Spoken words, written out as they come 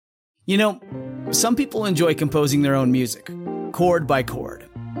You know, some people enjoy composing their own music, chord by chord,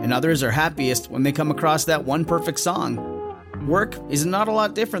 and others are happiest when they come across that one perfect song. Work is not a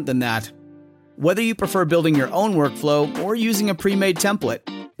lot different than that. Whether you prefer building your own workflow or using a pre-made template,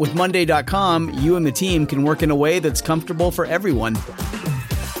 with Monday.com, you and the team can work in a way that's comfortable for everyone.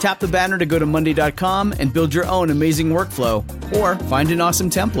 Tap the banner to go to Monday.com and build your own amazing workflow, or find an awesome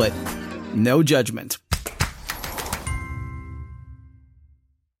template. No judgment.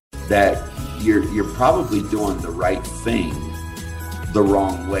 That you're probably doing the right thing the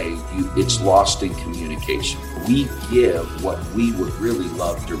wrong way. It's lost in communication. We give what we would really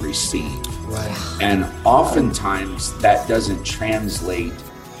love to receive. Right. And oftentimes that doesn't translate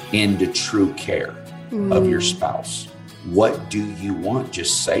into true care of your spouse. What do you want?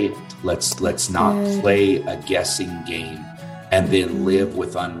 Just say it. Let's not play a guessing game and then live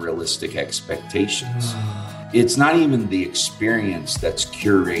with unrealistic expectations. It's not even the experience that's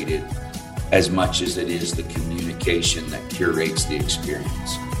curated as much as it is the communication that curates the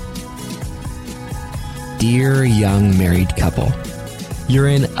experience. Dear young married couple, you're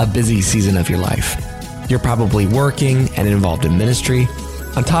in a busy season of your life. You're probably working and involved in ministry.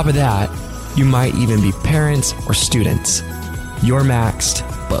 On top of that, you might even be parents or students. You're maxed,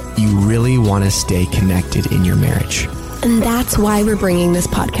 but you really want to stay connected in your marriage. And that's why we're bringing this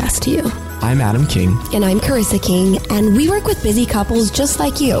podcast to you. I'm Adam King. And I'm Carissa King, and we work with busy couples just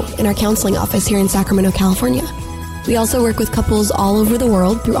like you in our counseling office here in Sacramento, California. We also work with couples all over the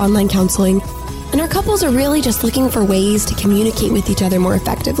world through online counseling, and our couples are really just looking for ways to communicate with each other more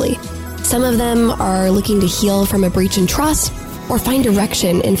effectively. Some of them are looking to heal from a breach in trust or find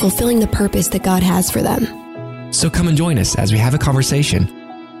direction in fulfilling the purpose that God has for them. So come and join us as we have a conversation.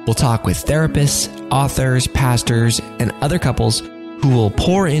 We'll talk with therapists, authors, pastors, and other couples who will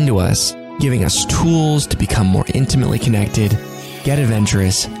pour into us, giving us tools to become more intimately connected, get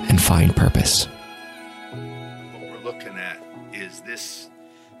adventurous, and find purpose. What we're looking at is this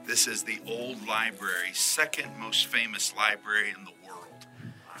is the old library, second most famous library in the world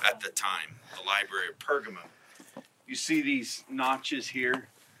at the time, the Library of Pergamum. You see these notches here?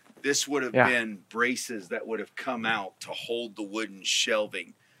 This would have been braces that would have come out to hold the wooden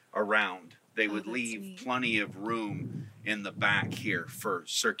shelving around. They would leave plenty of room in the back here for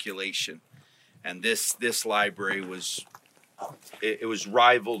circulation. And this library was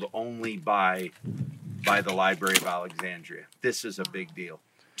rivaled only by the Library of Alexandria. This is a big deal.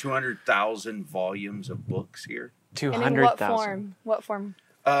 200,000 volumes of books here. 200,000. What form?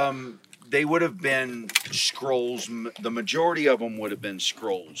 They would have been scrolls. The majority of them would have been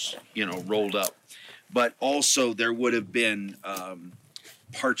scrolls, rolled up. But also there would have been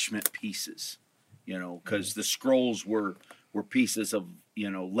parchment pieces, because the scrolls were pieces of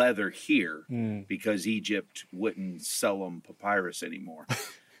leather here because Egypt wouldn't sell them papyrus anymore.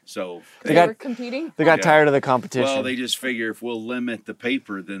 So they were competing. They got tired of the competition. Well, they just figure if we'll limit the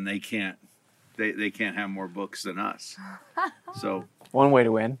paper, then they can't have more books than us. So one way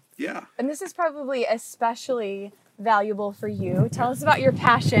to win. Yeah. And this is probably especially valuable for you. Tell us about your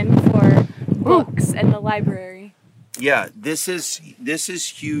passion for books and the library. Yeah, this is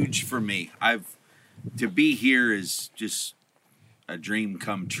huge for me. To be here is just a dream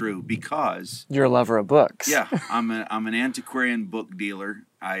come true because you're a lover of books. Yeah, I'm an antiquarian book dealer.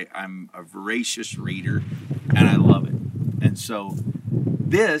 I'm a voracious reader, and I love it. And so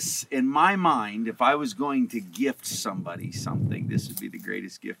this, in my mind, if I was going to gift somebody something, this would be the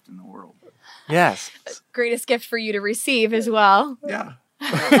greatest gift in the world. Yes. Greatest gift for you to receive as well. Yeah.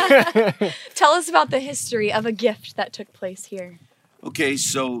 Tell us about the history of a gift that took place here. Okay,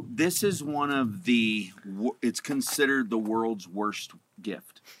 so this is one of it's considered the world's worst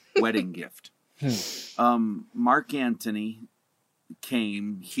gift, wedding gift. Mark Antony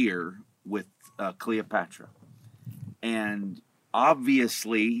came here with Cleopatra. And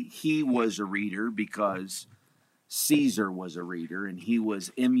obviously he was a reader because Caesar was a reader, and he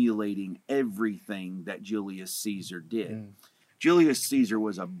was emulating everything that Julius Caesar did. Julius Caesar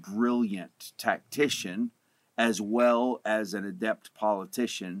was a brilliant tactician as well as an adept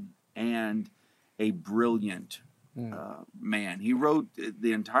politician and a brilliant man. He wrote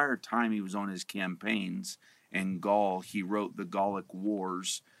the entire time he was on his campaigns in Gaul. He wrote the Gallic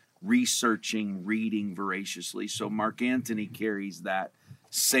Wars, researching, reading voraciously. So Mark Antony carries that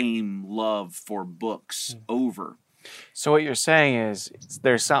same love for books over. So what you're saying is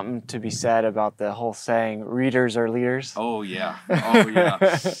there's something to be said about the whole saying, readers are leaders? Oh, yeah. Oh, yeah.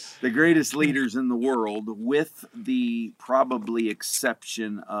 The greatest leaders in the world, with the probably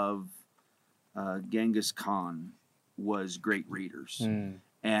exception of Genghis Khan, was great readers.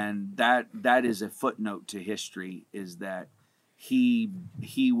 And that is a footnote to history, is that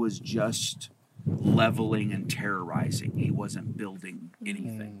he was just leveling and terrorizing. He wasn't building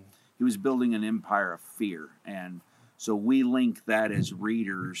anything. He was building an empire of fear. And so we link that as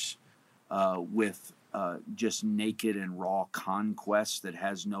readers with just naked and raw conquest that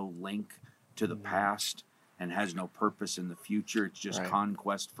has no link to the past and has no purpose in the future. It's just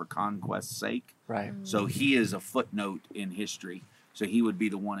conquest for conquest's sake. Right. So he is a footnote in history. So he would be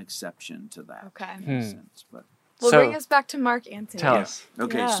the one exception to that. Okay. In a sense, but Well, So- bring us back to Mark Antony. Tell us.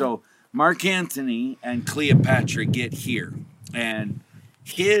 okay, Yeah. so Mark Antony and Cleopatra get here, and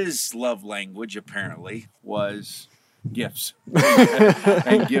his love language apparently was gifts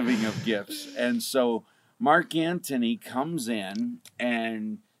and giving of gifts. And so Mark Antony comes in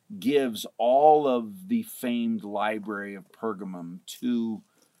and gives all of the famed library of Pergamum to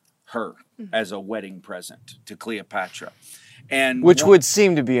her as a wedding present to Cleopatra. And Which would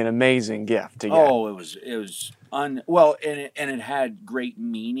seem to be an amazing gift to get. Oh, it was well, and it had great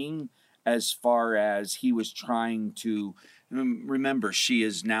meaning as far as he was trying to remember. She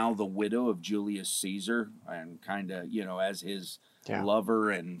is now the widow of Julius Caesar, and kind of as his lover,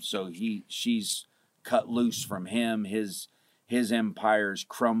 and so she's cut loose from him. His empire's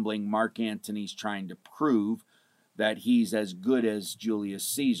crumbling. Mark Antony's trying to prove that he's as good as Julius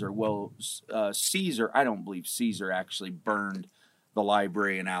Caesar. Well, Caesar, I don't believe Caesar actually burned the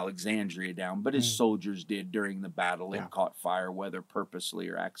library in Alexandria down, but his soldiers did during the battle. It caught fire, whether purposely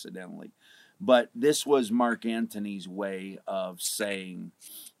or accidentally. But this was Mark Antony's way of saying,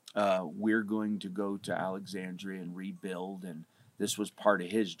 we're going to go to Alexandria and rebuild, and this was part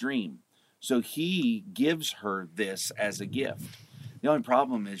of his dream. So he gives her this as a gift. The only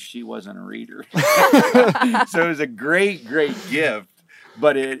problem is she wasn't a reader. So it was a great, great gift,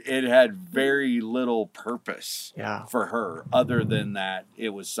 but it had very little purpose for her other than that it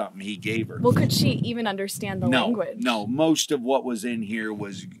was something he gave her. Well, could she even understand the language? No, most of what was in here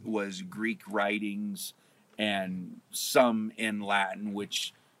was Greek writings and some in Latin,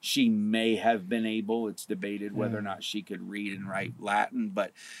 which she may have been able. It's debated whether or not she could read and write Latin,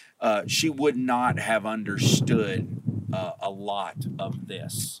 but she would not have understood a lot of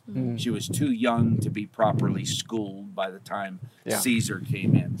this. She was too young to be properly schooled by the time Caesar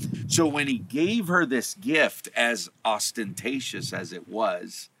came in. So when he gave her this gift, as ostentatious as it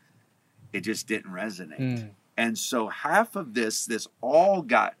was, it just didn't resonate. And so half of this all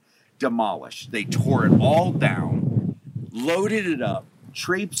got demolished. They tore it all down, loaded it up,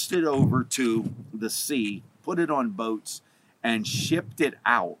 traipsed it over to the sea, put it on boats, and shipped it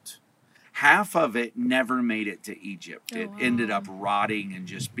out. Half of it never made it to Egypt. It ended up rotting and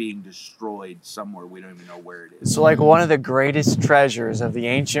just being destroyed somewhere. We don't even know where it is. So like one of the greatest treasures of the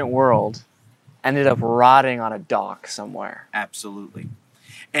ancient world ended up rotting on a dock somewhere. Absolutely.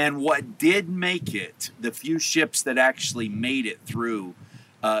 And what did make it, the few ships that actually made it through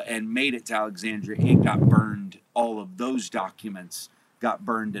and made it to Alexandria, it got burned. All of those documents got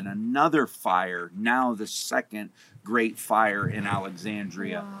burned in another fire, now the second great fire in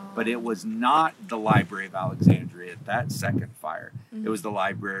Alexandria. But it was not the Library of Alexandria, that second fire. It was the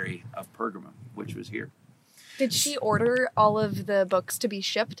Library of Pergamum, which was here. Did she order all of the books to be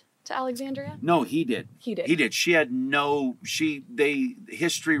shipped to Alexandria? No, he did. He did. He did. She had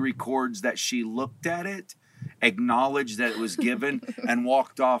history records that she looked at it, acknowledged that it was given, and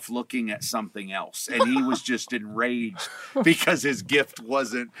walked off looking at something else. And he was just enraged because his gift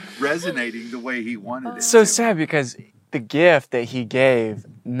wasn't resonating the way he wanted it So to. sad because the gift that he gave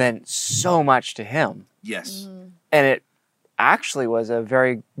meant so much to him. Yes. And it actually was a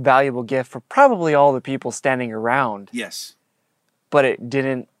very valuable gift for probably all the people standing around. Yes. But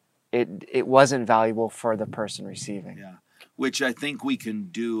it wasn't valuable for the person receiving. Yeah. Which I think we can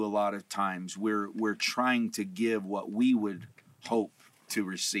do a lot of times. We're trying to give what we would hope to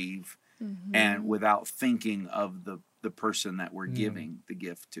receive, and without thinking of the person that we're giving the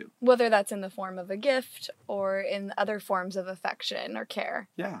gift to. Whether that's in the form of a gift or in other forms of affection or care.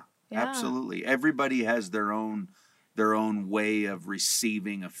 Yeah, Yeah. absolutely. Everybody has their own way of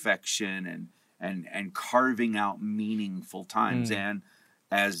receiving affection and carving out meaningful times. And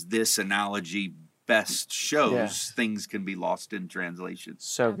as this analogy best shows, things can be lost in translation.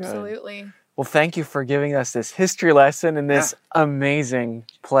 So good. Absolutely. Well, thank you for giving us this history lesson in this amazing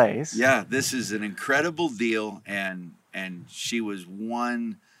place. Yeah, this is an incredible deal, and she was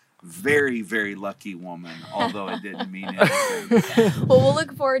one very, very lucky woman, although it didn't mean anything. Well, we'll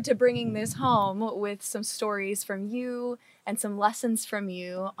look forward to bringing this home with some stories from you and some lessons from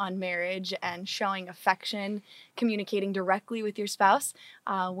you on marriage and showing affection, communicating directly with your spouse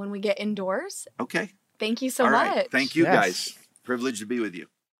when we get indoors. Okay. Thank you so All much. right. Thank you, Yes. guys. Privileged to be with you.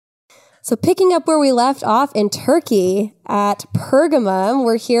 So picking up where we left off in Turkey at Pergamum,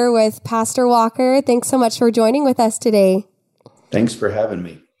 we're here with Pastor Walker. Thanks so much for joining with us today. Thanks for having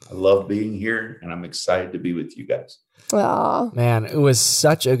me. I love being here, and I'm excited to be with you guys. Aww. Man, it was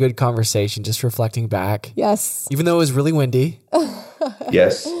such a good conversation, just reflecting back. Yes. Even though it was really windy.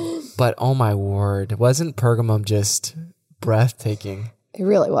 Yes. But oh my word, wasn't Pergamum just breathtaking? It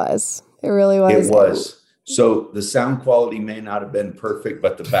really was. It really was. It was. So the sound quality may not have been perfect,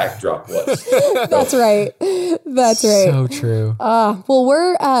 but the backdrop was. That's right. That's right. So true. Well,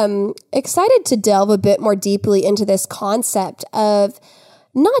 we're excited to delve a bit more deeply into this concept of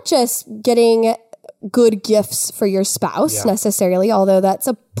not just getting good gifts for your spouse necessarily, although that's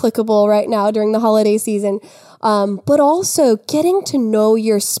applicable right now during the holiday season, but also getting to know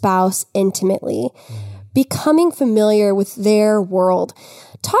your spouse intimately, becoming familiar with their world.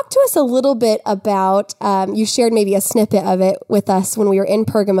 Talk to us a little bit about, you shared maybe a snippet of it with us when we were in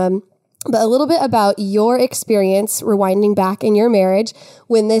Pergamum, but a little bit about your experience rewinding back in your marriage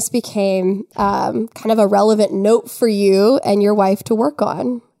when this became kind of a relevant note for you and your wife to work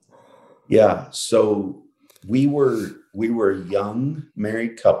on. Yeah. So we were a young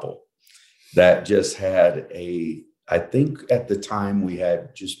married couple that just had I think at the time we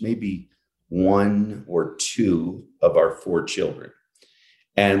had just maybe 1 or 2 of our 4 children.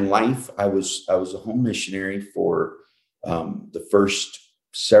 And life, I was a home missionary for the first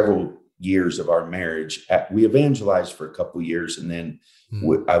several years of our marriage. We evangelized for a couple years, and then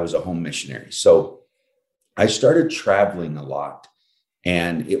I was a home missionary. So I started traveling a lot,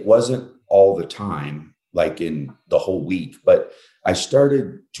 and it wasn't all the time, like in the whole week, but I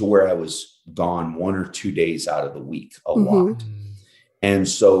started to where I was gone 1 or 2 days out of the week a lot. And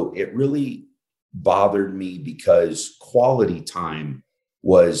so it really bothered me because quality time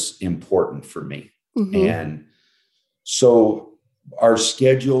was important for me. And so our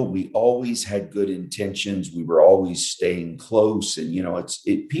schedule, we always had good intentions. We were always staying close. And,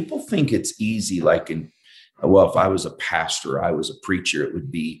 people think it's easy. Like if I was a pastor, I was a preacher, it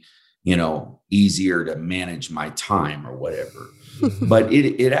would be, easier to manage my time or whatever. But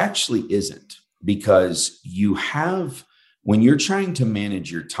it actually isn't, because when you're trying to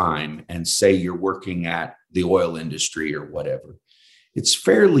manage your time and say you're working at the oil industry or whatever, it's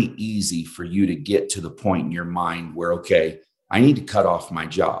fairly easy for you to get to the point in your mind where, okay, I need to cut off my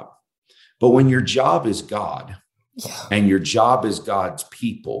job. But when your job is God and your job is God's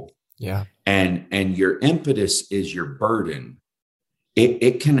people, and your impetus is your burden,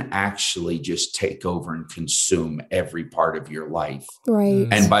 it can actually just take over and consume every part of your life. Right.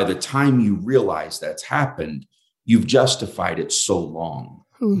 And by the time you realize that's happened, you've justified it so long,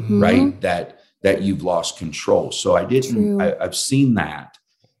 right? That you've lost control. So I've seen that.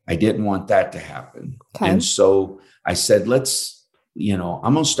 I didn't want that to happen. Okay. And so I said, I'm going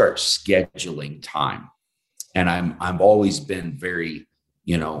to start scheduling time. And I've always been very,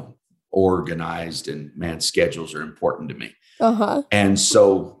 organized, and schedules are important to me. And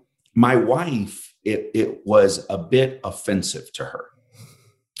so my wife, it was a bit offensive to her.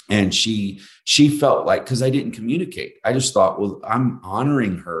 And she felt like, because I didn't communicate, I just thought, well, I'm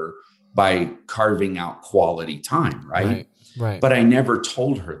honoring her by carving out quality time, right? But I never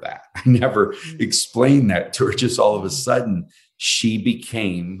told her that. I never explained that to her. Just all of a sudden, she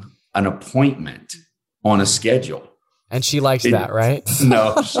became an appointment on a schedule. And she likes that, right?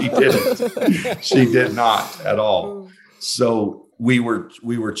 No, she didn't. She did not at all. So we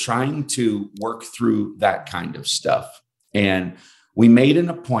were trying to work through that kind of stuff. And we made an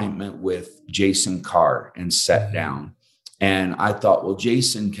appointment with Jason Carr and sat down. And I thought, well,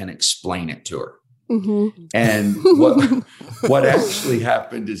 Jason can explain it to her. And what actually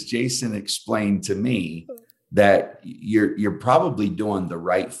happened is Jason explained to me that you're probably doing the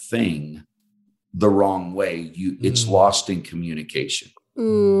right thing the wrong way. It's lost in communication.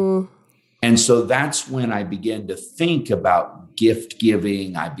 And so that's when I began to think about gift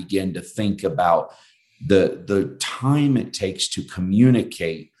giving. I began to think about the time it takes to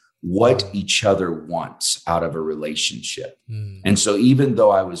communicate what each other wants out of a relationship. And so even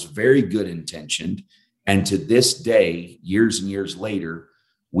though I was very good intentioned, and to this day, years and years later,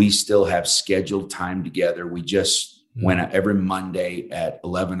 we still have scheduled time together. We just went every Monday at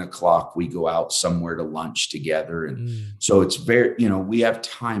 11 o'clock, we go out somewhere to lunch together. And so it's very, we have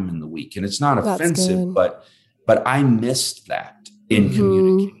time in the week, and it's not offensive, but I missed that in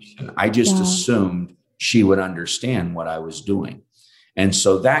communication. I just assumed she would understand what I was doing. And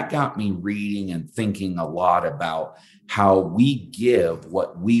so that got me reading and thinking a lot about how we give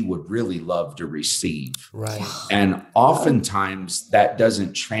what we would really love to receive. Right. And oftentimes that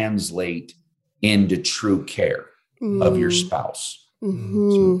doesn't translate into true care of your spouse.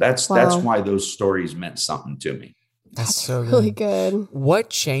 So that's why those stories meant something to me. That's so really good. What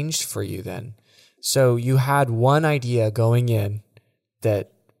changed for you then? So you had one idea going in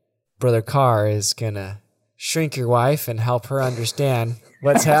that Brother Carr is going to shrink your wife and help her understand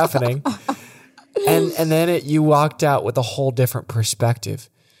what's happening. And then you walked out with a whole different perspective.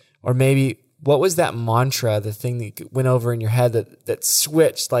 Or maybe, what was that mantra, the thing that went over in your head that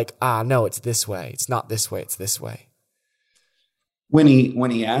switched like, no, it's this way. It's not this way. It's this way. When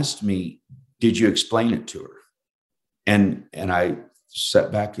he asked me, did you explain it to her? And I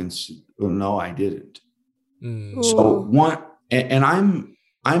sat back and said, well, no, I didn't. So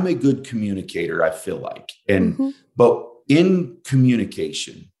I'm a good communicator, I feel like. But in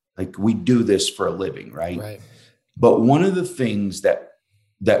communication, like we do this for a living, right? But one of the things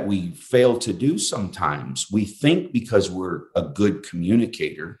that we fail to do sometimes, we think because we're a good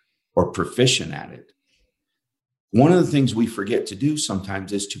communicator or proficient at it, one of the things we forget to do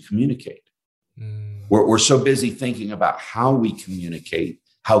sometimes is to communicate. We're so busy thinking about how we communicate,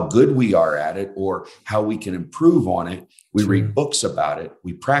 how good we are at it, or how we can improve on it. We read books about it,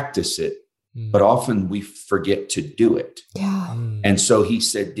 we practice it, but often we forget to do it. Yeah. And so he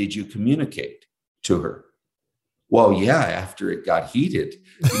said, did you communicate to her? Well, yeah, after it got heated,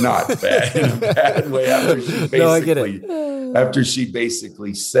 not bad, in a bad way. After she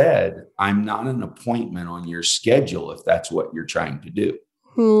basically said, I'm not an appointment on your schedule if that's what you're trying to do.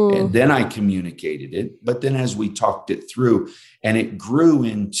 And then I communicated it. But then as we talked it through, and it grew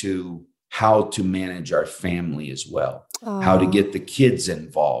into how to manage our family as well, how to get the kids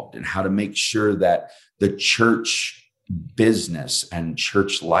involved, and how to make sure that the church business and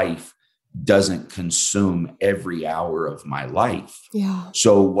church life doesn't consume every hour of my life. Yeah.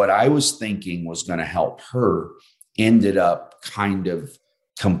 So what I was thinking was going to help her ended up kind of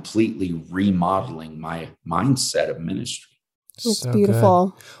completely remodeling my mindset of ministry. It's so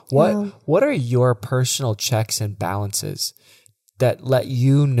beautiful. Good. What are your personal checks and balances that let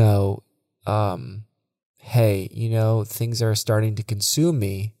you know, hey, things are starting to consume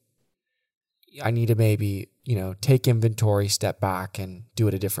me. I need to maybe, take inventory, step back and do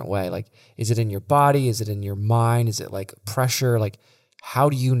it a different way. Like, is it in your body? Is it in your mind? Is it like pressure? Like, how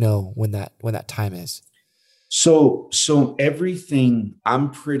do you know when that time is? So everything,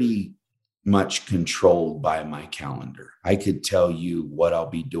 I'm pretty much controlled by my calendar. I could tell you what I'll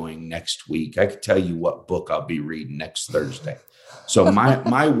be doing next week. I could tell you what book I'll be reading next Thursday. So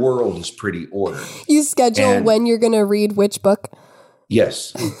my world is pretty ordered. You schedule when you're going to read which book?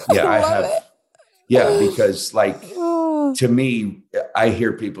 Yes. Yeah, I have. It. Yeah, because to me, I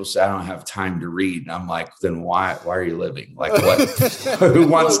hear people say, I don't have time to read. And I'm like, then why are you living? Like what? who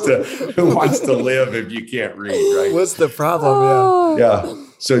wants to live if you can't read, right? What's the problem? Yeah.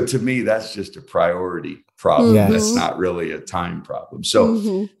 So to me, that's just a priority problem. That's not really a time problem.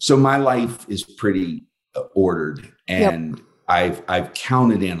 So my life is pretty ordered, and I've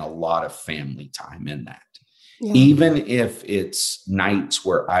counted in a lot of family time in that. Yeah. Even if it's nights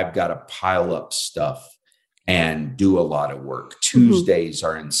where I've got to pile up stuff and do a lot of work, Tuesdays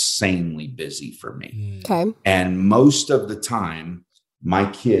are insanely busy for me. Okay. And most of the time, my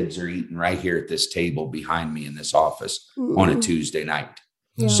kids are eating right here at this table behind me in this office on a Tuesday night.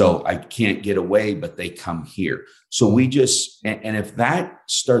 Yeah. So I can't get away, but they come here. So we just, and if that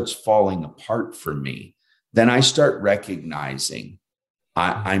starts falling apart for me, then I start recognizing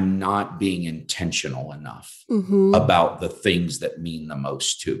I'm not being intentional enough about the things that mean the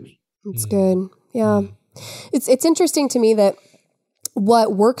most to me. That's good. Yeah. It's interesting to me that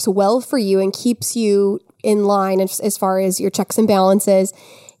what works well for you and keeps you in line as far as your checks and balances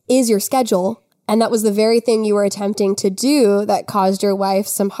is your schedule. And that was the very thing you were attempting to do that caused your wife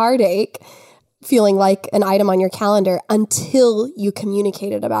some heartache, feeling like an item on your calendar, until you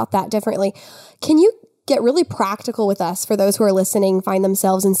communicated about that differently. Can you get really practical with us for those who are listening, find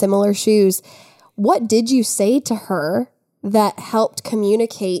themselves in similar shoes? What did you say to her that helped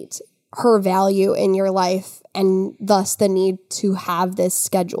communicate her value in your life and thus the need to have this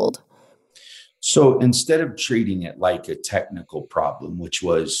scheduled? So instead of treating it like a technical problem, which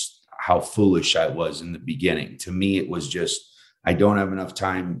was how foolish I was in the beginning, to me, it was just, I don't have enough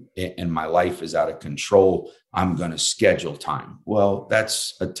time and my life is out of control. I'm going to schedule time. Well,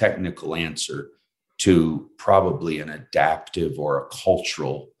 that's a technical answer to probably an adaptive or a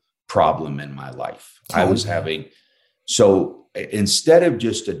cultural problem in my life. I was having, so instead of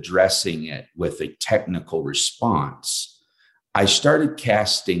just addressing it with a technical response, I started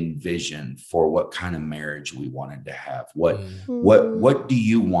casting vision for what kind of marriage we wanted to have. What do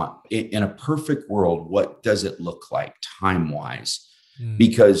you want in a perfect world? What does it look like time-wise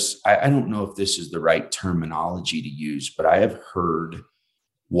because I don't know if this is the right terminology to use, but I have heard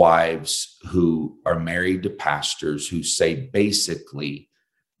wives who are married to pastors who say basically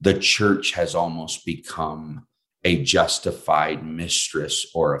the church has almost become a justified mistress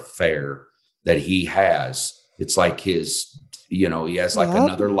or affair that he has. It's like his, he has like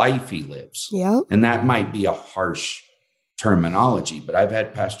another life he lives. Yep. And that might be a harsh terminology, but I've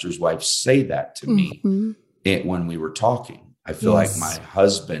had pastors' wives say that to me when we were talking. I feel like my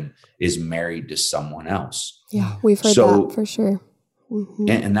husband is married to someone else. Yeah, we've heard that for sure.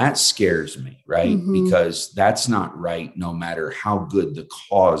 And that scares me, right? Because that's not right, no matter how good the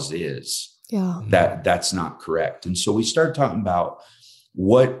cause is. Yeah. That's not correct. And so we started talking about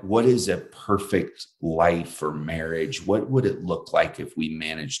what is a perfect life or marriage? What would it look like if we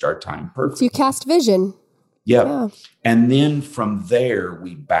managed our time perfectly? So you cast vision. Yep. Yeah. And then from there,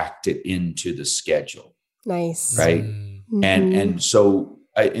 we backed it into the schedule. Nice. Right. And so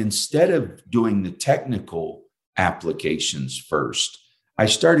instead of doing the technical applications first, I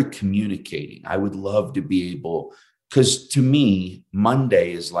started communicating. I would love to be able, because to me,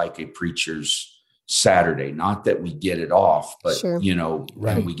 Monday is like a preacher's Saturday. Not that we get it off, but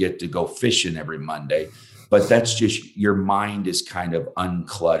and we get to go fishing every Monday. But that's just your mind is kind of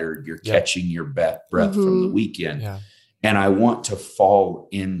uncluttered. You're catching your breath from the weekend. Yeah. And I want to fall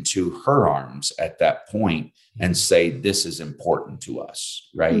into her arms at that point and say, this is important to us.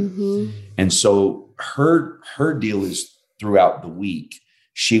 Right. And so her deal is throughout the week,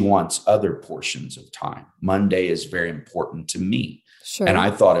 she wants other portions of time. Monday is very important to me. Sure. And I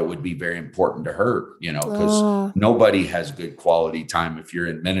thought it would be very important to her, because nobody has good quality time if you're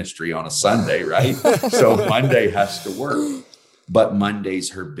in ministry on a Sunday, right? So Monday has to work. But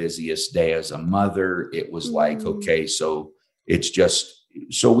Monday's her busiest day as a mother. It was like, okay, so it's just,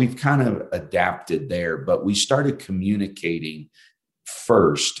 so we've kind of adapted there, but we started communicating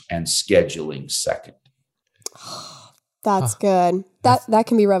first and scheduling second. That's good. That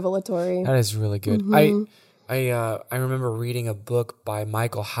can be revelatory. That is really good. I remember reading a book by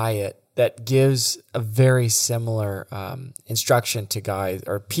Michael Hyatt that gives a very similar instruction to guys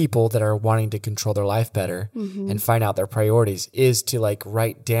or people that are wanting to control their life better and find out their priorities, is to like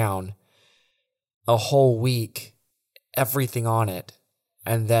write down a whole week, everything on it,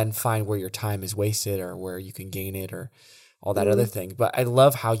 and then find where your time is wasted or where you can gain it or all that other thing. But I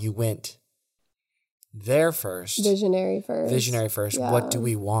love how you went there first. Visionary first. Yeah. What do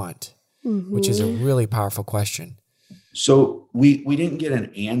we want? Which is a really powerful question. So we didn't get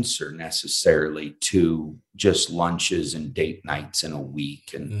an answer necessarily to just lunches and date nights in a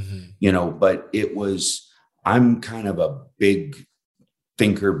week. And, but it was, I'm kind of a big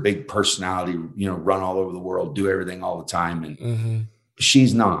thinker, big personality, run all over the world, do everything all the time. And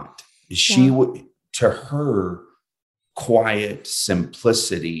she's not. She would, to her, quiet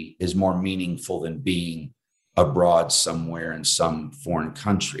simplicity is more meaningful than being abroad somewhere in some foreign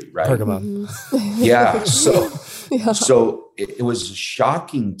country, right? Yeah. So it was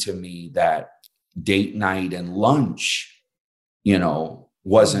shocking to me that date night and lunch,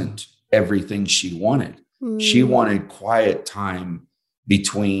 wasn't everything she wanted. She wanted quiet time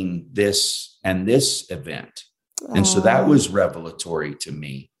between this and this event. And so that was revelatory to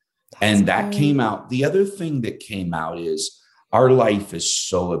me. And that came out. The other thing that came out is our life is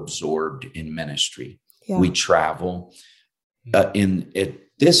so absorbed in ministry. Yeah. We travel. At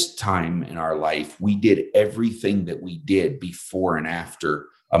this time in our life, we did everything that we did before and after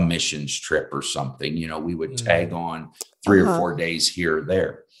a missions trip or something. We would tag on 3 or 4 days here or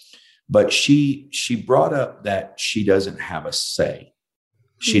there. But she brought up that she doesn't have a say.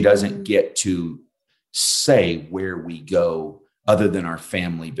 She doesn't get to say where we go other than our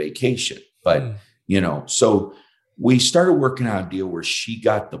family vacation. But, so we started working out a deal where she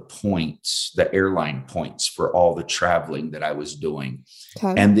got the points, the airline points for all the traveling that I was doing.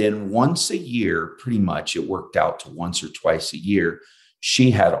 Okay. And then once a year, pretty much it worked out to once or twice a year,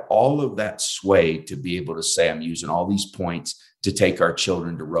 she had all of that sway to be able to say, I'm using all these points to take our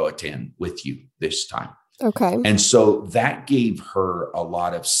children to Roatan with you this time. Okay. And so that gave her a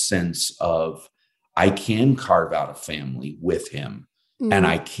lot of sense of, I can carve out a family with him. And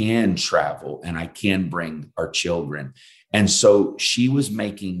I can travel and I can bring our children. And so she was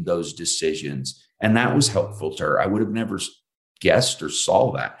making those decisions, and that was helpful to her. I would have never guessed or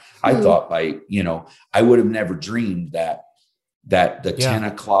saw that. I thought I would have never dreamed that the 10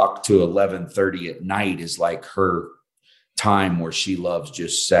 o'clock to 11:30 at night is like her time where she loves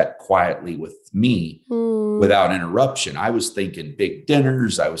just sat quietly with me without interruption. I was thinking big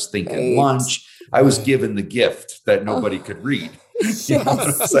dinners. I was thinking lunch. I was given the gift that nobody could read. You know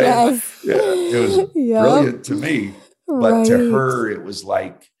what I'm saying? Yes. Yeah, it was brilliant to me. But to her, it was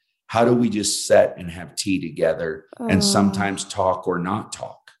like, how do we just sit and have tea together and sometimes talk or not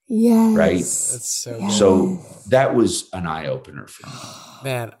talk? Yes. Right. That's so good. So that was an eye opener for me.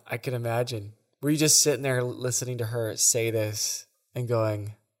 Man, I can imagine. Were you just sitting there listening to her say this and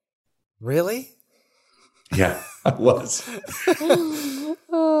going, really? Yeah, I was.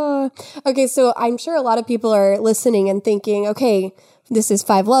 Okay, so I'm sure a lot of people are listening and thinking, okay, this is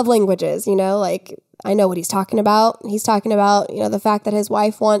 5 love languages, like I know what he's talking about. He's talking about, the fact that his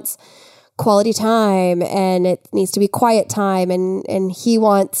wife wants quality time and it needs to be quiet time and he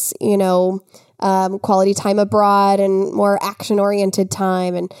wants, quality time abroad and more action-oriented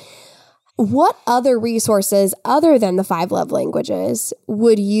time. And what other resources other than the 5 love languages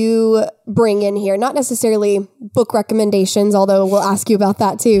would you bring in here? Not necessarily book recommendations, although we'll ask you about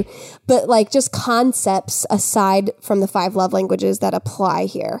that too, but like just concepts aside from the 5 love languages that apply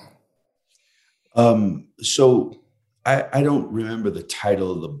here. So I don't remember the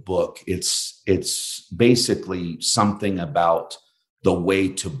title of the book. It's basically something about the way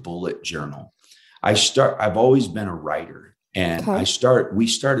to bullet journal. I've always been a writer. And we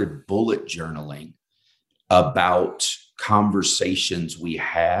started bullet journaling about conversations we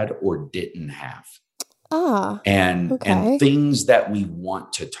had or didn't have. And things that we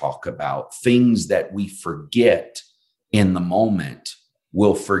want to talk about, things that we forget in the moment,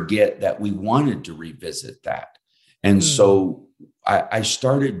 we'll forget that we wanted to revisit that. And so I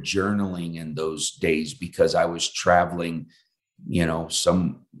started journaling in those days because I was traveling,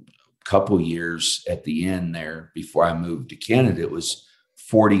 some couple years at the end there before I moved to Canada. It was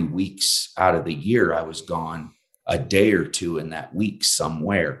 40 weeks out of the year. I was gone a day or two in that week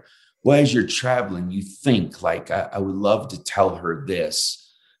somewhere. Well, as you're traveling, you think like, I would love to tell her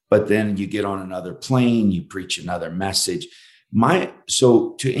this, but then you get on another plane, you preach another message.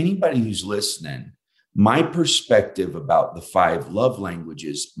 So to anybody who's listening, my perspective about the 5 love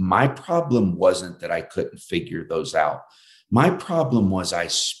languages, my problem wasn't that I couldn't figure those out. My problem was I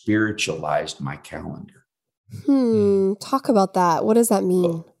spiritualized my calendar. Talk about that. What does that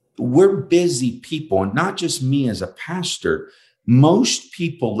mean? We're busy people, and not just me as a pastor. Most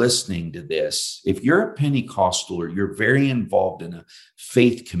people listening to this, if you're a Pentecostal or you're very involved in a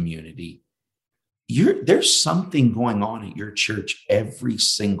faith community, there's something going on at your church every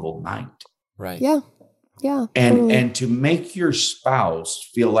single night. Right. Yeah. Yeah. And to make your spouse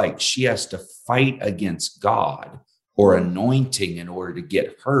feel like she has to fight against God or anointing in order to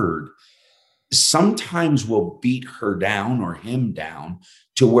get heard, sometimes we'll beat her down or him down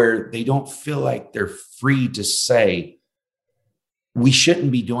to where they don't feel like they're free to say, we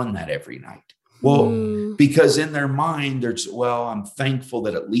shouldn't be doing that every night. Well, because in their mind, I'm thankful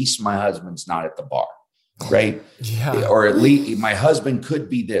that at least my husband's not at the bar, right? Yeah. Or at least my husband could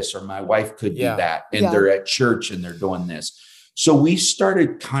be this, or my wife could be that, and they're at church and they're doing this. So we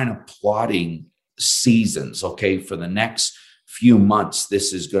started kind of plotting seasons. Okay, for the next few months,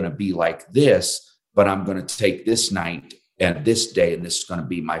 this is going to be like this, but I'm going to take this night and this day, and this is going to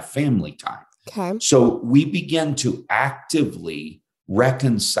be my family time. Okay. So we began to actively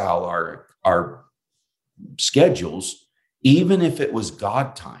reconcile our schedules, even if it was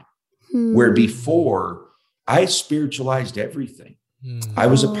God time, where before I spiritualized everything. I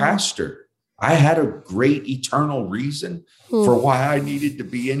was a pastor. I had a great eternal reason for why I needed to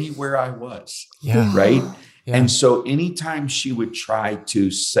be anywhere I was. Yeah. Right. Yeah. And so anytime she would try to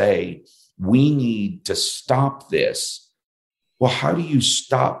say, we need to stop this. Well, how do you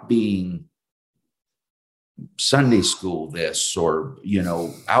stop being Sunday school this or,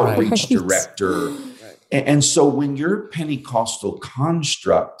 outreach director? Right. And so when your Pentecostal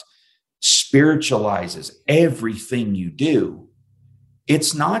construct spiritualizes everything you do,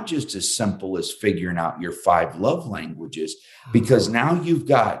 it's not just as simple as figuring out your 5 love languages, because now you've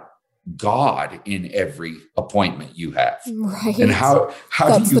got God in every appointment you have. Right. And how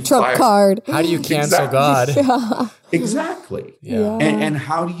that's do you the trump card. How do you cancel God? Yeah. Exactly. Yeah. And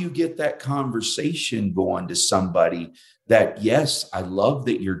how do you get that conversation going to somebody that, yes, I love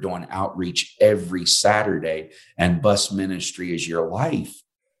that you're doing outreach every Saturday and bus ministry is your life,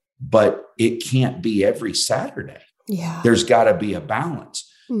 but it can't be every Saturday. Yeah. There's got to be a balance.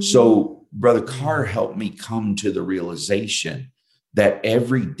 So Brother Carr helped me come to the realization that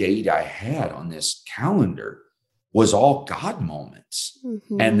every date I had on this calendar was all God moments,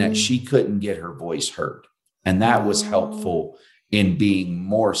 and that she couldn't get her voice heard. And that was helpful in being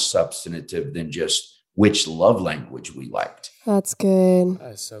more substantive than just which love language we liked. That's good.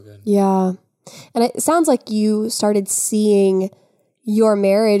 That is so good. Yeah. And it sounds like you started seeing your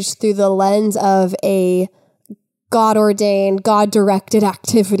marriage through the lens of a God-ordained, God-directed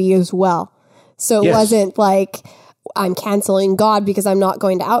activity as well. So it wasn't like, I'm canceling God because I'm not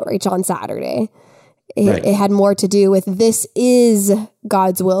going to outreach on Saturday. Right. It had more to do with, this is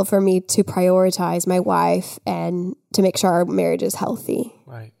God's will for me to prioritize my wife and to make sure our marriage is healthy.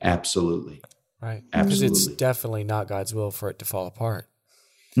 Right. Absolutely. Right. Absolutely. Because it's definitely not God's will for it to fall apart.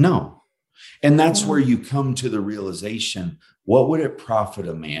 No. And that's where you come to the realization, what would it profit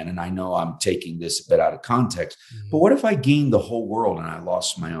a man? And I know I'm taking this a bit out of context, but what if I gained the whole world and I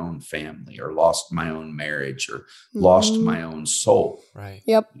lost my own family or lost my own marriage or lost my own soul? Right.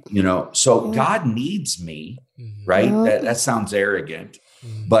 Yep. So God needs me, right? Yep. That sounds arrogant,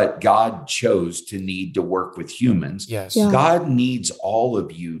 but God chose to need to work with humans. Yes. Yeah. God needs all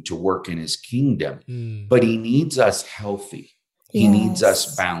of you to work in his kingdom, but he needs us healthy. He needs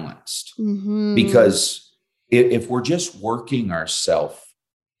us balanced, because if we're just working ourselves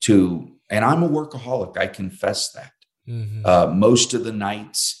to, and I'm a workaholic, I confess that. Most of the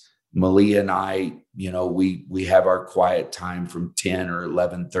nights, Malia and I, we have our quiet time from 10 or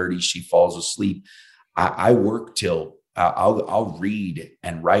 11:30. She falls asleep. I work till I'll read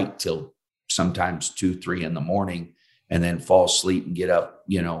and write till sometimes 2, 3 in the morning, and then fall asleep and get up,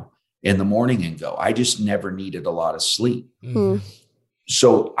 in the morning and go. I just never needed a lot of sleep.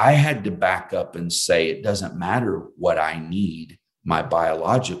 So I had to back up and say, it doesn't matter what I need, my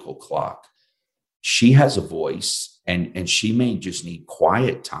biological clock. She has a voice, and she may just need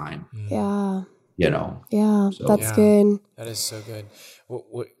quiet time. Yeah. Yeah, That's good. That is so good.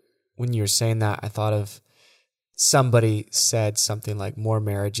 When you were saying that, I thought of somebody said something like, more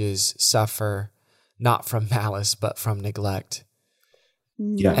marriages suffer not from malice, but from neglect.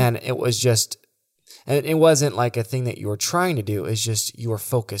 Yeah. And it was just, and it wasn't like a thing that you were trying to do. It's just you were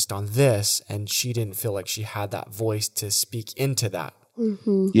focused on this, and she didn't feel like she had that voice to speak into that.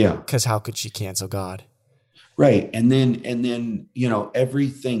 Yeah. Because how could she cancel God? Right. And then,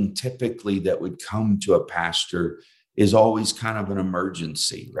 everything typically that would come to a pastor is always kind of an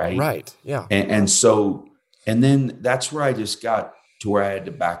emergency, right? Right. Yeah. And so, and then that's where I just got to where I had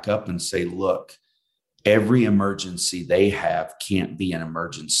to back up and say, look, every emergency they have can't be an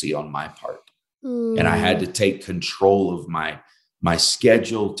emergency on my part. And I had to take control of my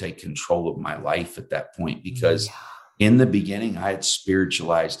schedule, take control of my life at that point, because in the beginning, I had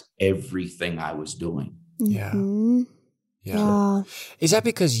spiritualized everything I was doing. Yeah. Yeah. Is that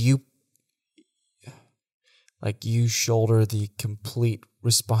because you shoulder the complete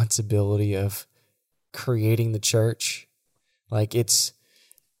responsibility of creating the church? Like, it's,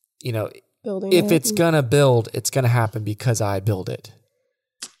 Building if it. it's going to build, it's going to happen because I build it.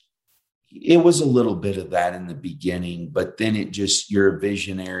 It was a little bit of that in the beginning, but then you're a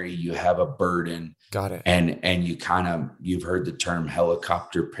visionary, you have a burden. Got it. And you've heard the term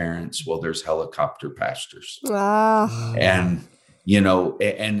helicopter parents. Well, there's helicopter pastors. And,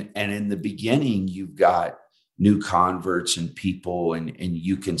 and in the beginning, you've got new converts and people, and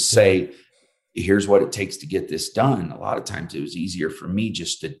you can say, here's what it takes to get this done. A lot of times it was easier for me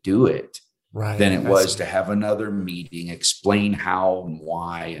just to do it than it was to have another meeting, explain how and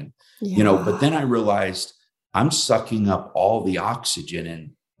why. And, but then I realized I'm sucking up all the oxygen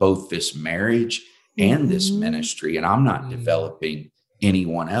in both this marriage and this ministry, and I'm not developing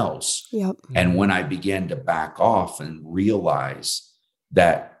anyone else. Yep. And when I began to back off and realize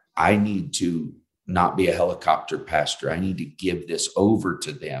that I need to not be a helicopter pastor, I need to give this over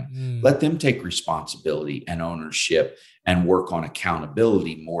to them, let them take responsibility and ownership and work on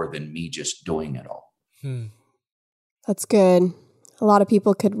accountability more than me just doing it all. That's good. A lot of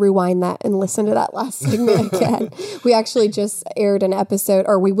people could rewind that and listen to that last segment again. We actually just aired an episode,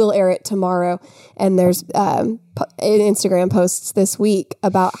 or we will air it tomorrow. And there's Instagram posts this week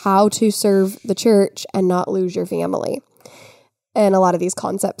about how to serve the church and not lose your family. And a lot of these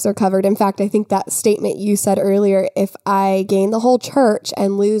concepts are covered. In fact, I think that statement you said earlier, if I gain the whole church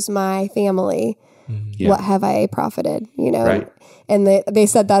and lose my family, what have I profited? Right. And they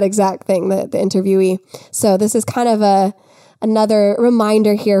said that exact thing, the interviewee. So this is kind of another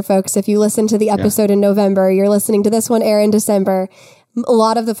reminder here, folks. If you listen to the episode in November, you're listening to this one air in December. A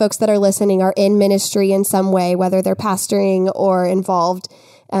lot of the folks that are listening are in ministry in some way, whether they're pastoring or involved,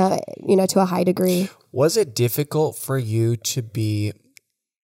 to a high degree. Was it difficult for you to be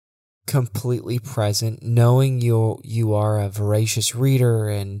completely present, knowing you are a voracious reader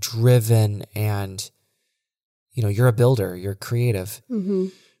and driven, and you're a builder, you're creative?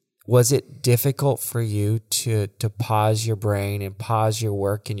 Was it difficult for you to pause your brain and pause your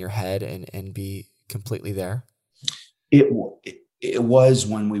work in your head and be completely there? It was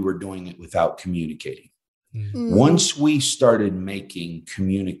when we were doing it without communicating. Once we started making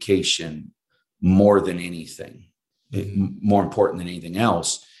communication more than anything, more important than anything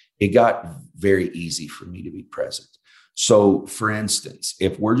else, it got very easy for me to be present. So for instance,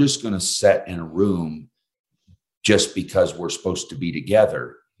 if we're just going to sit in a room just because we're supposed to be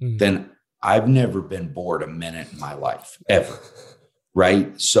together, then I've never been bored a minute in my life, ever.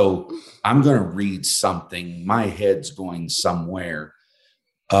 Right? So I'm going to read something. My head's going somewhere.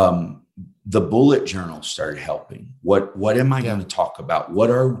 The bullet journal started helping. What am I going to talk about? What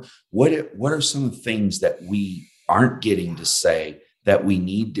are some of the things that we aren't getting to say that we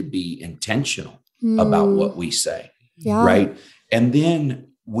need to be intentional about what we say? Yeah. Right. And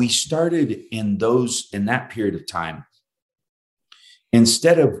then we started in that period of time,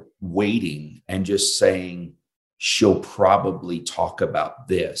 instead of waiting and just saying, she'll probably talk about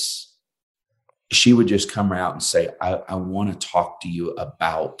this, she would just come out and say, I want to talk to you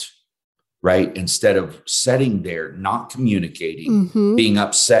about, right? Instead of sitting there, not communicating, being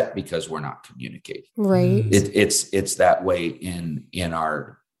upset because we're not communicating. Right. It's that way in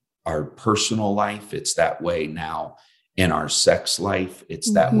our personal life. It's that way now in our sex life.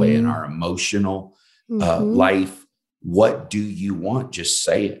 It's that way in our emotional life. What do you want? Just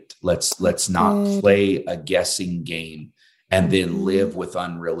say it. Let's not play a guessing game and then live with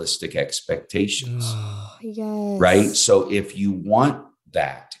unrealistic expectations. Yes. Right. So if you want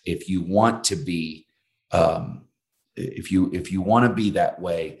that, if you want to be, if you want to be that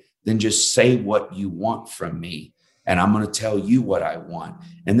way, then just say what you want from me. And I'm going to tell you what I want.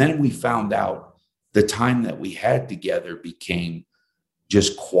 And then we found out the time that we had together became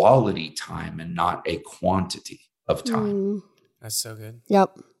just quality time and not a quantity of time. That's so good.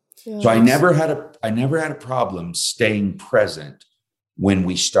 Yep. So I never had a problem staying present when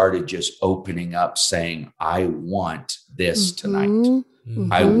we started just opening up, saying, I want this tonight.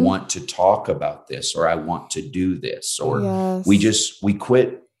 I want to talk about this, or I want to do this, or we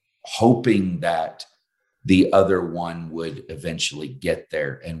quit hoping that the other one would eventually get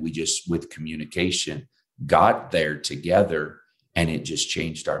there. And we just, with communication, got there together. And it just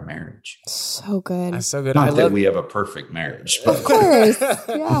changed our marriage. So good. That's so good. Not that we have a perfect marriage. Of course.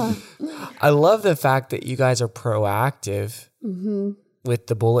 Yeah. I love the fact that you guys are proactive with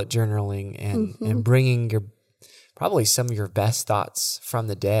the bullet journaling and bringing probably some of your best thoughts from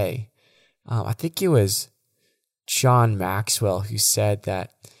the day. I think it was John Maxwell who said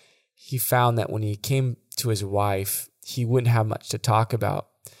that he found that when he came to his wife, he wouldn't have much to talk about.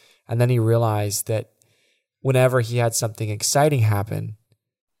 And then he realized that whenever he had something exciting happen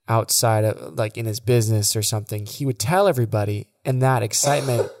outside of, like in his business or something, he would tell everybody, and that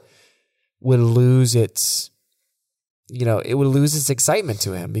excitement would lose its excitement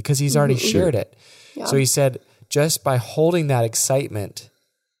to him because he's already shared it. Yeah. So he said, just by holding that excitement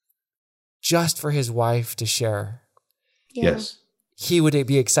just for his wife to share. Yes. He would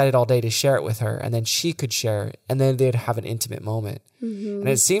be excited all day to share it with her, and then she could share it, and then they'd have an intimate moment. And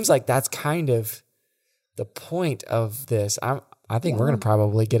it seems like that's kind of the point of this. I think we're going to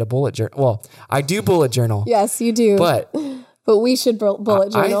probably get a bullet journal. Well, I do bullet journal. Yes, you do. But we should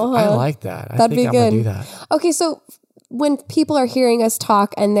bullet journal. I like that. That'd be I'm good. going to do that. Okay, so when people are hearing us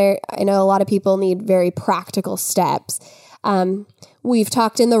talk, and I know a lot of people need very practical steps. We've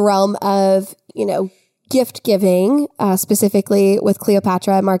talked in the realm of, gift giving, specifically with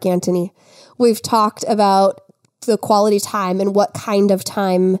Cleopatra and Mark Antony. We've talked about the quality time and what kind of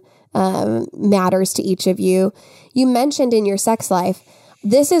time matters to each of you. You mentioned in your sex life,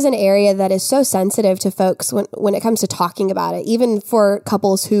 this is an area that is so sensitive to folks when it comes to talking about it, even for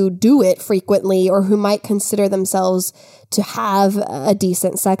couples who do it frequently or who might consider themselves to have a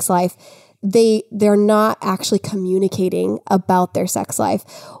decent sex life. They're not actually communicating about their sex life.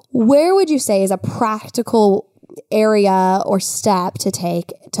 Where would you say is a practical area or step to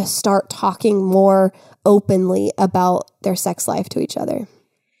take to start talking more openly about their sex life to each other?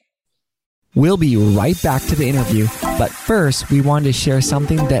 We'll be right back to the interview, but first we wanted to share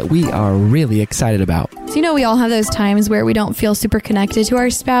something that we are really excited about. So, we all have those times where we don't feel super connected to our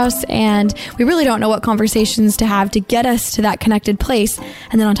spouse, and we really don't know what conversations to have to get us to that connected place.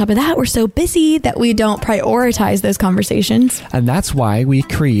 And then on top of that, we're so busy that we don't prioritize those conversations. And that's why we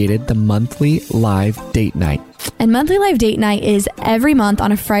created the monthly live date night. And monthly live date night is every month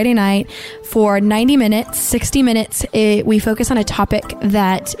on a Friday night for 90 minutes, 60 minutes. We focus on a topic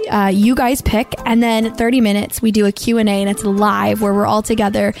that you guys pick. And then 30 minutes, we do a Q&A, and it's live where we're all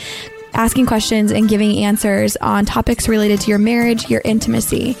together asking questions and giving answers on topics related to your marriage, your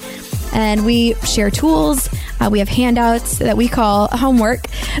intimacy. And we share tools. We have handouts that we call homework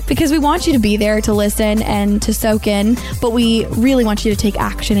because we want you to be there to listen and to soak in, but we really want you to take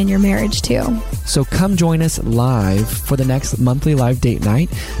action in your marriage too. So come join us live for the next monthly live date night.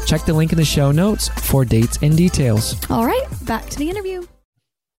 Check the link in the show notes for dates and details. All right, back to the interview.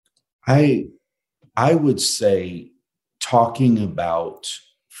 I would say talking about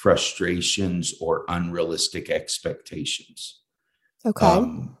frustrations or unrealistic expectations. Okay.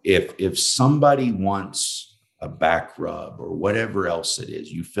 If somebody wants a back rub or whatever else it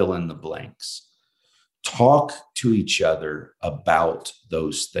is, you fill in the blanks. Talk to each other about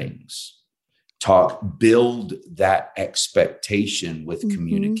those things. Build that expectation with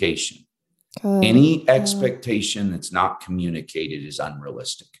communication. Good. Any expectation that's not communicated is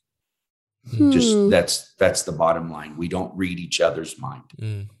unrealistic. That's the bottom line. We don't read each other's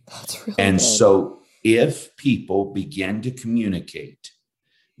mind. That's really And good. so if people begin to communicate,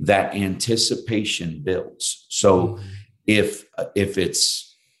 that anticipation builds. So if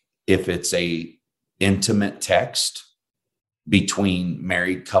it's a intimate text between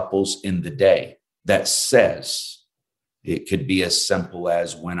married couples in the day that says, it could be as simple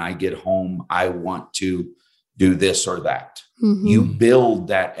as, when I get home, I want to do this or that. You build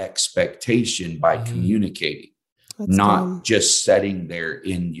that expectation by communicating, That's not good. just sitting there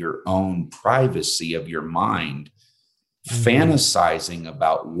in your own privacy of your mind, fantasizing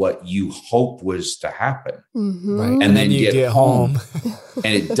about what you hope was to happen. Right. And then you get home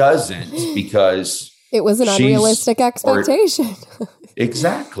and it doesn't, because It was an unrealistic expectation.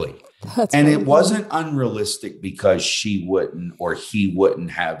 Exactly. That's And really it good. wasn't unrealistic because she wouldn't or he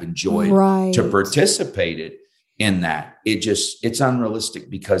wouldn't have enjoyed Right. to participate in that. It's unrealistic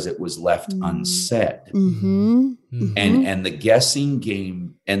because it was left unsaid. And the guessing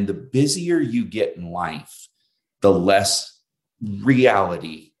game, and the busier you get in life, the less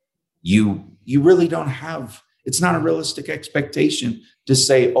reality you really don't have. It's not a realistic expectation to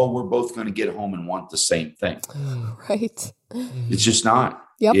say, oh, we're both going to get home and want the same thing. Right. It's just not.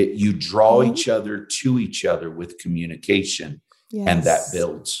 Yep. You draw each other to each other with communication, and that Yes.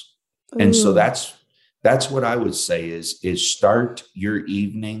 builds. And so Ooh. that's what I would say is start your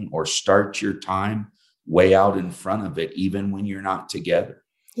evening or start your time way out in front of it, even when you're not together.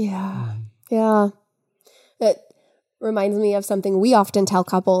 Yeah. Yeah. It reminds me of something we often tell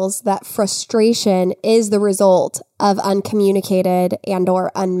couples, that frustration is the result of uncommunicated and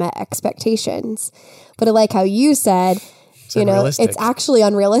or unmet expectations. But I like how you said, unrealistic. it's actually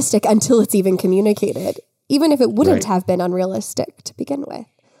unrealistic until it's even communicated, even if it wouldn't have been unrealistic to begin with.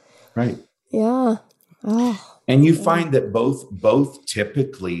 Right. Yeah. Oh. And you find that both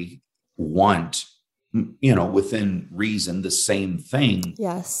typically want, within reason, the same thing.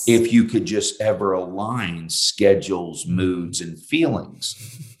 Yes. If you could just ever align schedules, moods, and feelings.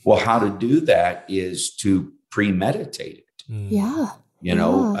 Well, how to do that is to premeditate it. Yeah.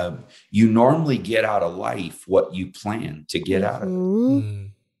 You normally get out of life what you plan to get out of it.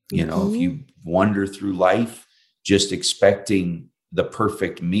 If you wander through life just expecting the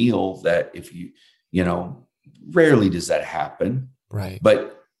perfect meal, that if rarely does that happen. Right.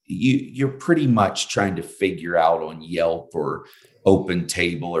 But you're pretty much trying to figure out on Yelp or Open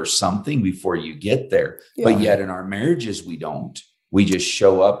Table or something before you get there. Yeah. But yet in our marriages, we don't. We just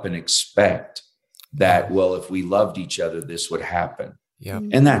show up and expect that, well, if we loved each other, this would happen. Yep.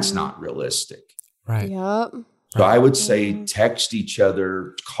 And that's not realistic. Right. Yep. So I would say text each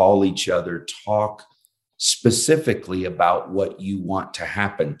other, call each other, talk specifically about what you want to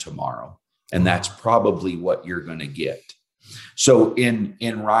happen tomorrow. And that's probably what you're going to get. So in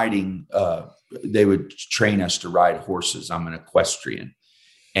riding, they would train us to ride horses. I'm an equestrian.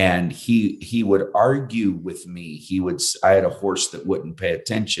 And he would argue with me. I had a horse that wouldn't pay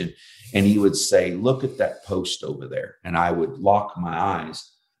attention. And he would say, look at that post over there. And I would lock my eyes.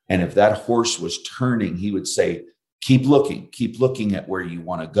 And if that horse was turning, he would say, keep looking at where you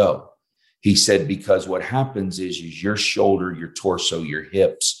want to go. He said, because what happens is your shoulder, your torso, your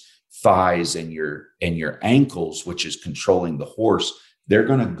hips, thighs, and your ankles, which is controlling the horse, they're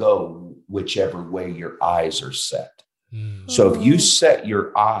going to go whichever way your eyes are set. So if you set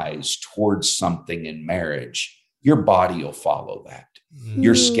your eyes towards something in marriage, your body will follow that.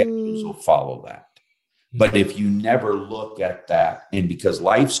 Your schedules will follow that. But if you never look at that, and because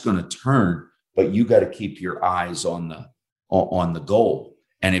life's going to turn, but you got to keep your eyes on the goal.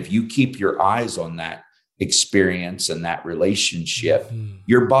 And if you keep your eyes on that experience and that relationship,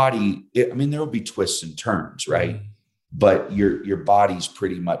 your body, there'll be twists and turns, right? But your body's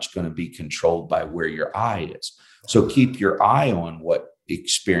pretty much going to be controlled by where your eye is. So keep your eye on what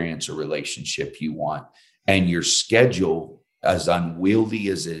experience or relationship you want, and your schedule, as unwieldy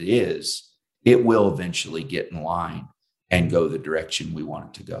as it is, it will eventually get in line and go the direction we want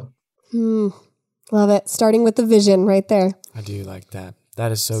it to go. Love it. Starting with the vision right there. I do like that.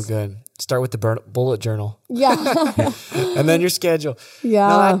 That is so good. Start with the bullet journal. Yeah. And then your schedule.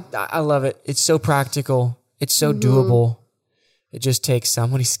 Yeah. No, I love it. It's so practical. It's so doable. It just takes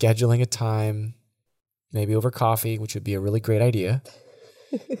somebody scheduling a time, maybe over coffee, which would be a really great idea,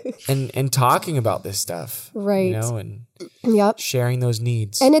 and talking about this stuff, right? And yep, sharing those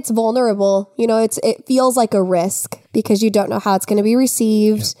needs. And it's vulnerable. It feels like a risk because you don't know how it's going to be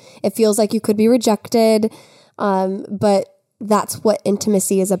received. Yep. It feels like you could be rejected, but that's what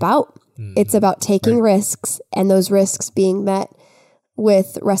intimacy is about. Mm-hmm. It's about taking risks, and those risks being met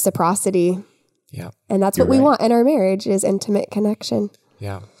with reciprocity. Yeah, and that's what we want in our marriage is intimate connection.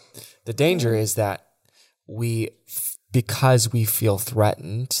 Yeah, the danger is that because we feel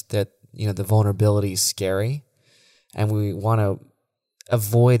threatened, that the vulnerability is scary, and we want to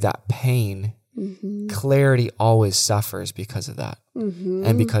avoid that pain. Mm-hmm. Clarity always suffers because of that,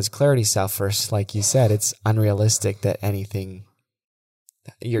 and because clarity suffers, like you said, it's unrealistic that anything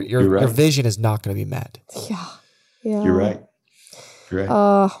your vision is not going to be met. Yeah, you're right.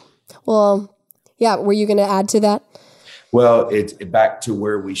 Well, yeah. Were you going to add to that? Well, it's back to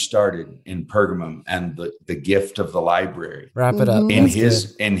where we started in Pergamum and the gift of the library. Wrap it up. In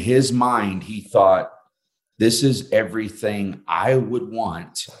his mind, he thought, this is everything I would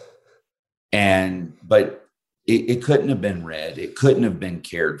want. But it couldn't have been read. It couldn't have been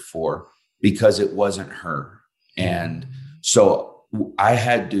cared for because it wasn't her. And so I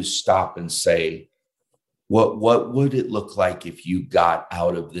had to stop and say, what would it look like if you got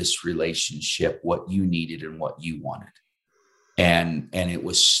out of this relationship what you needed and what you wanted? And it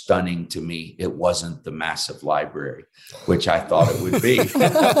was stunning to me. It wasn't the massive library, which I thought it would be.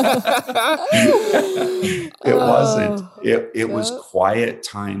 It wasn't. It was quiet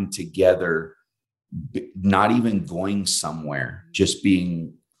time together, not even going somewhere, just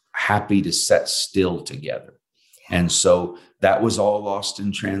being happy to sit still together. And so that was all lost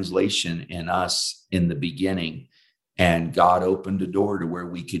in translation in us in the beginning. And God opened a door to where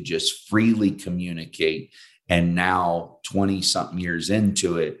we could just freely communicate. And now 20 something years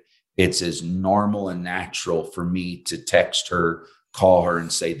into it, it's as normal and natural for me to text her, call her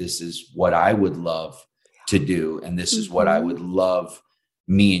and say, this is what I would love to do. And this is what I would love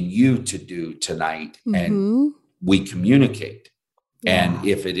me and you to do tonight. And we communicate. Yeah. And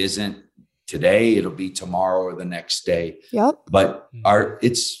if it isn't today, it'll be tomorrow or the next day. Yep. But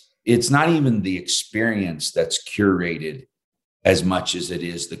it's not even the experience that's curated as much as it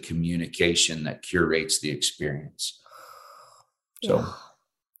is the communication that curates the experience. So,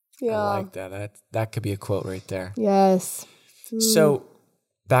 yeah. I like that. That could be a quote right there. Yes. So,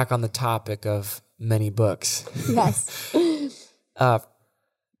 back on the topic of many books. Yes.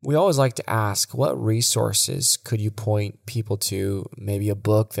 We always like to ask, what resources could you point people to? Maybe a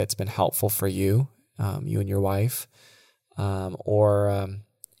book that's been helpful for you, you and your wife, or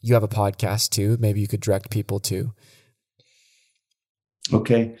you have a podcast too. Maybe you could direct people to.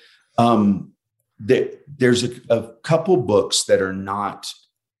 Okay. There's a couple books that are not,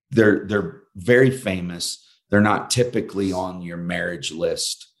 they're very famous. They're not typically on your marriage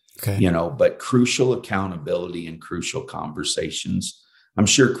list, but Crucial Accountability and Crucial Conversations. I'm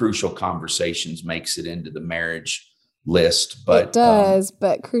sure Crucial Conversations makes it into the marriage list, but it does.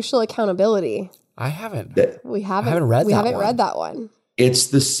 But Crucial Accountability, I haven't. We haven't. I haven't read. We that haven't one. read that one. It's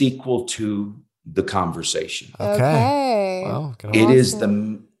the sequel to The Conversation. Okay. Well, it is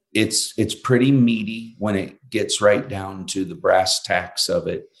it's pretty meaty when it gets right down to the brass tacks of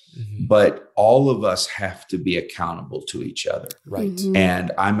it. Mm-hmm. But all of us have to be accountable to each other. Right. Mm-hmm.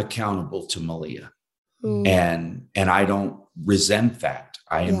 And I'm accountable to Malia. Mm-hmm. And I don't resent that.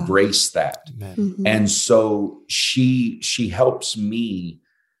 I embrace that. Mm-hmm. And so she helps me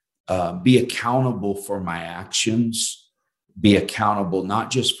be accountable for my actions, be accountable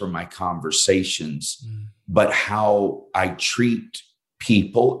not just for my conversations, but how I treat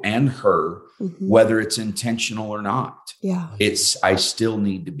people and her, whether it's intentional or not. Yeah. I still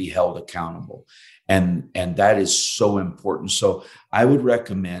need to be held accountable. And that is so important. So I would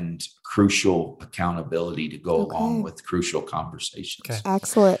recommend Crucial Accountability to go along with Crucial Conversations. Okay.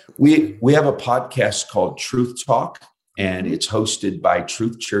 Excellent. We have a podcast called Truth Talk, and it's hosted by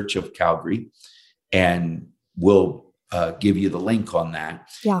Truth Church of Calgary. And we'll give you the link on that.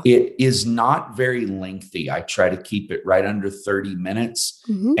 Yeah. It is not very lengthy. I try to keep it right under 30 minutes.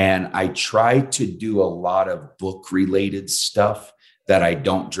 Mm-hmm. And I try to do a lot of book-related stuff that I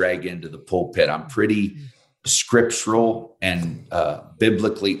don't drag into the pulpit. I'm pretty scriptural and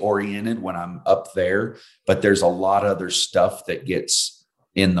biblically oriented when I'm up there, but there's a lot of other stuff that gets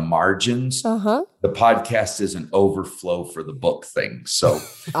in the margins. Uh-huh. The podcast is an overflow for the book thing. So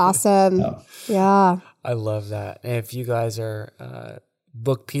awesome. Yeah. I love that. And if you guys are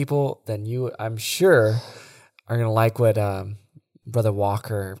book people, then you, I'm sure, are going to like what Brother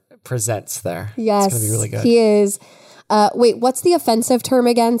Walker presents there. Yes, it's going to be really good. He is. Wait, what's the offensive term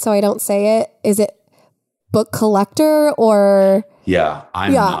again? So I don't say it. Is it book collector or? Yeah,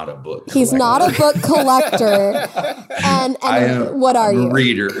 I'm not a book collector. He's not a book collector. and what are you?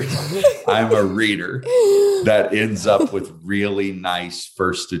 I'm a reader that ends up with really nice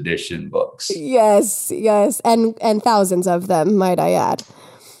first edition books. Yes. And thousands of them, might I add.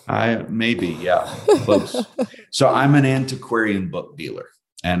 Close. So I'm an antiquarian book dealer,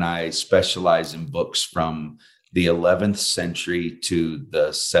 and I specialize in books from the 11th century to the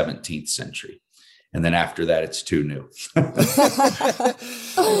 17th century. And then after that, it's too new.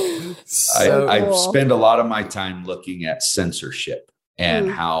 I spend a lot of my time looking at censorship and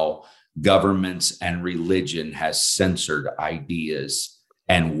how governments and religion has censored ideas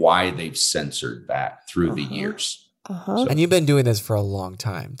and why they've censored that through the years. And you've been doing this for a long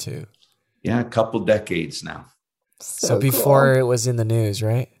time too. Yeah, a couple decades now. So before it was in the news,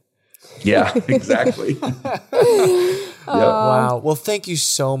 right? Yeah, exactly. Wow. Well, thank you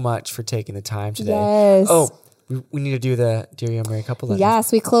so much for taking the time today. Yes. Oh, we need to do the Dear Young Married Couple letter.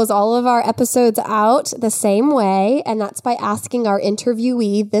 Yes, we close all of our episodes out the same way, and that's by asking our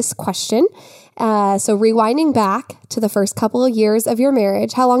interviewee this question. So rewinding back to the first couple of years of your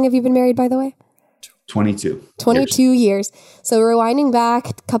marriage. How long have you been married, by the way? 22 years. So rewinding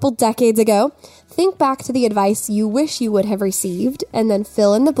back a couple decades ago, think back to the advice you wish you would have received, and then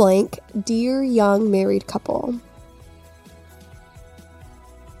fill in the blank. Dear young married couple.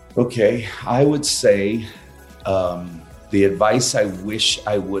 Okay, I would say the advice I wish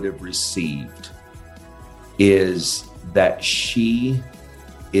I would have received is that she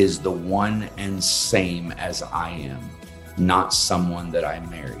is the one and same as I am, not someone that I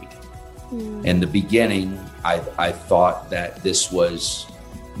married. In the beginning, I thought that this was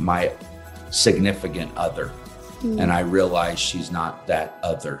my significant other, and I realized she's not that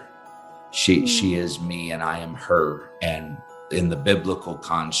other. She is me and I am her. And in the biblical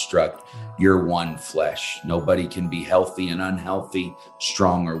construct, you're one flesh. Nobody can be healthy and unhealthy,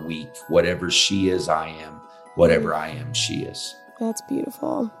 strong or weak. Whatever she is, I am. Whatever I am, she is. That's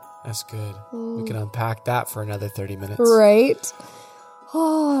beautiful. That's good. We can unpack that for another 30 minutes. Right.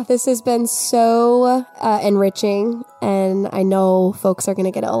 Oh, this has been so enriching, and I know folks are going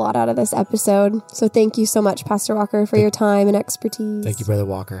to get a lot out of this episode. So thank you so much, Pastor Walker, for your time and expertise. Thank you, Brother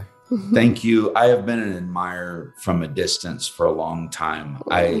Walker. Thank you. I have been an admirer from a distance for a long time.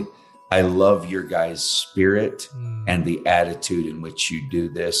 I love your guys' spirit and the attitude in which you do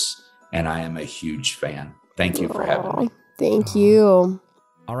this, and I am a huge fan. Thank you for having me. Thank you.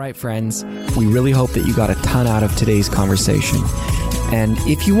 All right, friends. We really hope that you got a ton out of today's conversation. And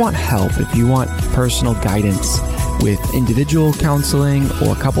if you want help, if you want personal guidance with individual counseling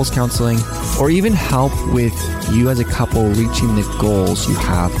or couples counseling, or even help with you as a couple reaching the goals you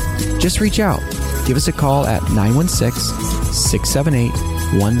have, just reach out. Give us a call at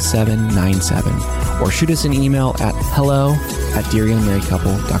 916-678-1797 or shoot us an email at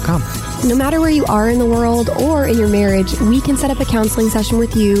hello@dearyoungmarriedcouple.com. No matter where you are in the world or in your marriage, we can set up a counseling session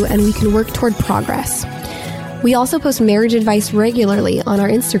with you and we can work toward progress. We also post marriage advice regularly on our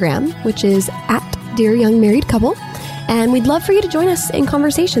Instagram, which is @DearYoungMarriedCouple, and we'd love for you to join us in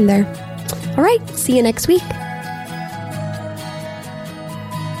conversation there. All right, see you next week.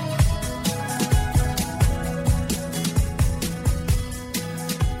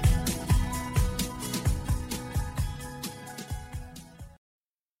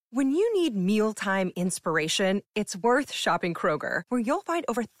 When you need mealtime inspiration, it's worth shopping Kroger, where you'll find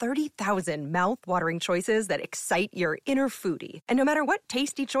over 30,000 mouth-watering choices that excite your inner foodie. And no matter what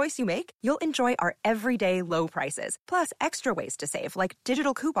tasty choice you make, you'll enjoy our everyday low prices, plus extra ways to save, like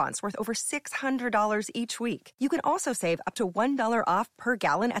digital coupons worth over $600 each week. You can also save up to $1 off per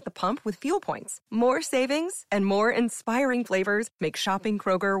gallon at the pump with fuel points. More savings and more inspiring flavors make shopping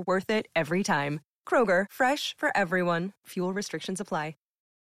Kroger worth it every time. Kroger, fresh for everyone. Fuel restrictions apply.